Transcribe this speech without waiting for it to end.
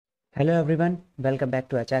Hello everyone, welcome back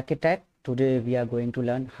to Architect. Today we are going to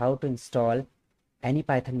learn how to install any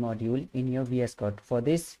Python module in your VS Code. For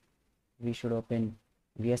this, we should open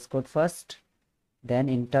VS Code first. Then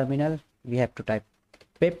in terminal, we have to type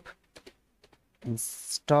pip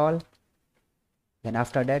install. Then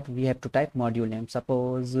after that, we have to type module name.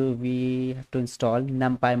 Suppose we have to install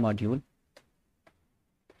numpy module.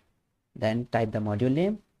 Then type the module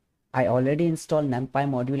name. I already installed numpy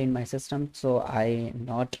module in my system, so I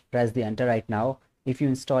not press the enter right now. If you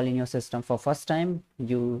install in your system for first time,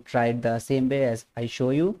 you try it the same way as I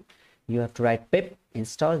show you. You have to write pip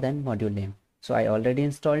install then module name. So I already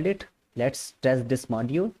installed it. Let's test this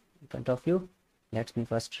module in front of you. Let me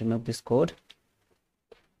first remove this code.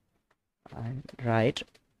 I write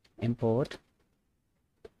import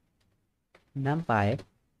numpy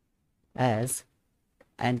as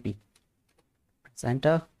np. Press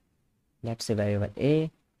enter. Let's say variable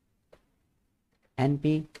a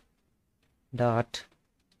np dot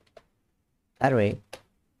array.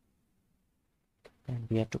 Then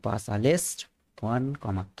we have to pass a list 1,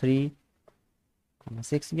 3,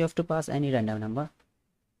 6. You have to pass any random number,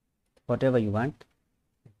 whatever you want.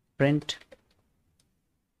 Print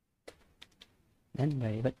then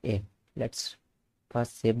variable a. Let's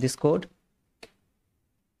first save this code.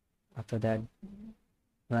 After that,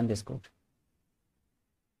 run this code.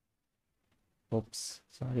 Oops,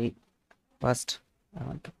 sorry. First, I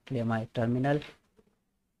want to clear my terminal.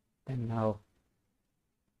 And now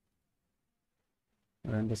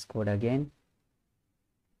run this code again.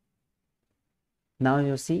 Now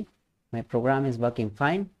you see my program is working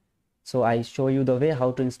fine. So I show you the way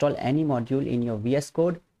how to install any module in your VS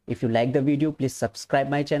Code. If you like the video, please subscribe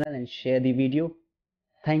my channel and share the video.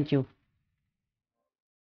 Thank you.